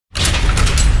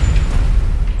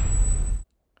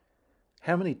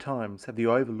How many times have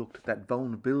you overlooked that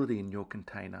vulnerability in your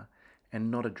container and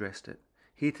not addressed it?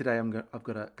 Here today I've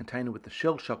got a container with the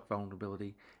Shellshock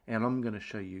vulnerability, and I'm going to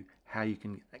show you how you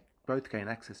can both gain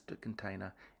access to the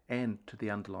container and to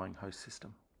the underlying host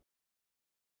system.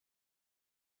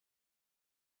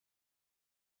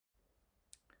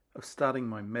 I'm starting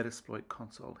my Metasploit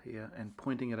console here and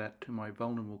pointing it out to my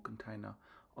vulnerable container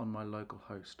on my local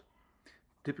host.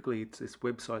 Typically it's this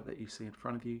website that you see in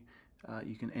front of you.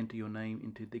 You can enter your name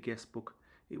into the guest book.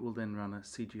 It will then run a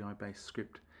CGI based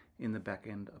script in the back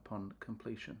end upon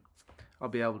completion. I'll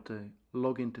be able to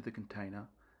log into the container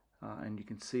and you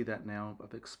can see that now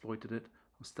I've exploited it.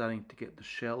 I'm starting to get the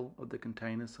shell of the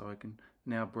container so I can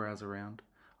now browse around.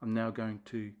 I'm now going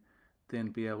to then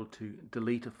be able to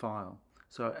delete a file.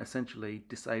 So essentially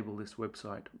disable this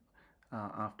website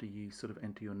after you sort of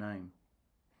enter your name.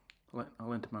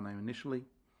 I'll enter my name initially.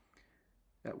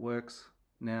 That works.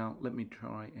 Now let me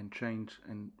try and change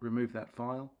and remove that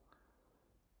file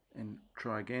and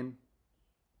try again.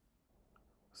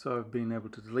 So I've been able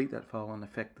to delete that file and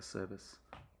affect the service,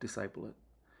 disable it.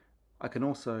 I can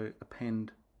also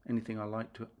append anything I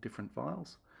like to different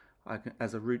files.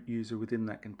 As a root user within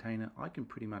that container, I can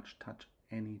pretty much touch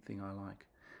anything I like.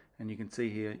 And you can see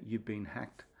here you've been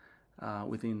hacked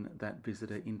within that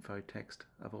visitor info text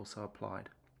I've also applied.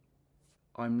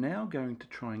 I'm now going to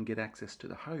try and get access to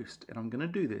the host, and I'm going to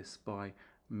do this by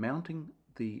mounting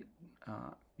the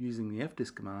using the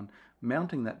fdisk command,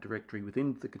 mounting that directory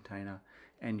within the container,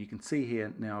 and you can see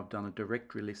here now I've done a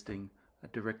directory listing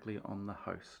directly on the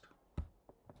host.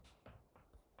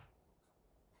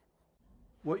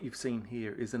 What you've seen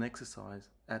here is an exercise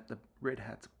at the Red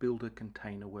Hat's Builder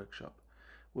Container Workshop,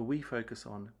 where we focus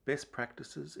on best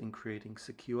practices in creating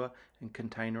secure and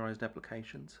containerized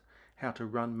applications, how to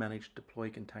run, manage, deploy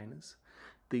containers,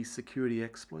 these security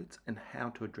exploits and how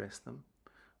to address them,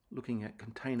 looking at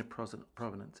container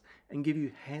provenance, and give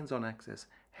you hands-on access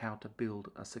how to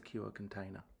build a secure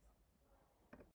container.